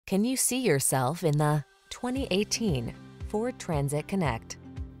Can you see yourself in the 2018 Ford Transit Connect?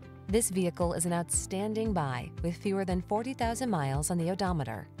 This vehicle is an outstanding buy with fewer than 40,000 miles on the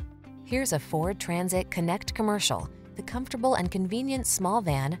odometer. Here's a Ford Transit Connect commercial, the comfortable and convenient small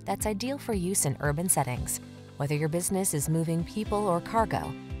van that's ideal for use in urban settings. Whether your business is moving people or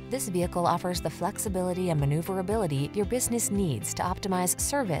cargo, this vehicle offers the flexibility and maneuverability your business needs to optimize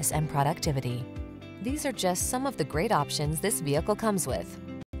service and productivity. These are just some of the great options this vehicle comes with: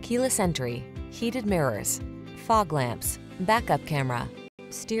 keyless entry, heated mirrors, fog lamps, backup camera,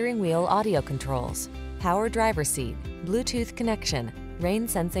 steering wheel audio controls, power driver seat, Bluetooth connection, rain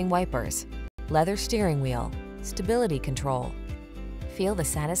sensing wipers, leather steering wheel, stability control. Feel the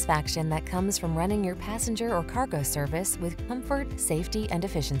satisfaction that comes from running your passenger or cargo service with comfort, safety, and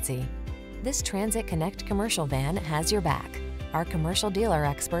efficiency. This Transit Connect commercial van has your back. Our commercial dealer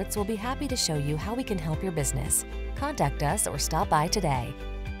experts will be happy to show you how we can help your business. Contact us or stop by today.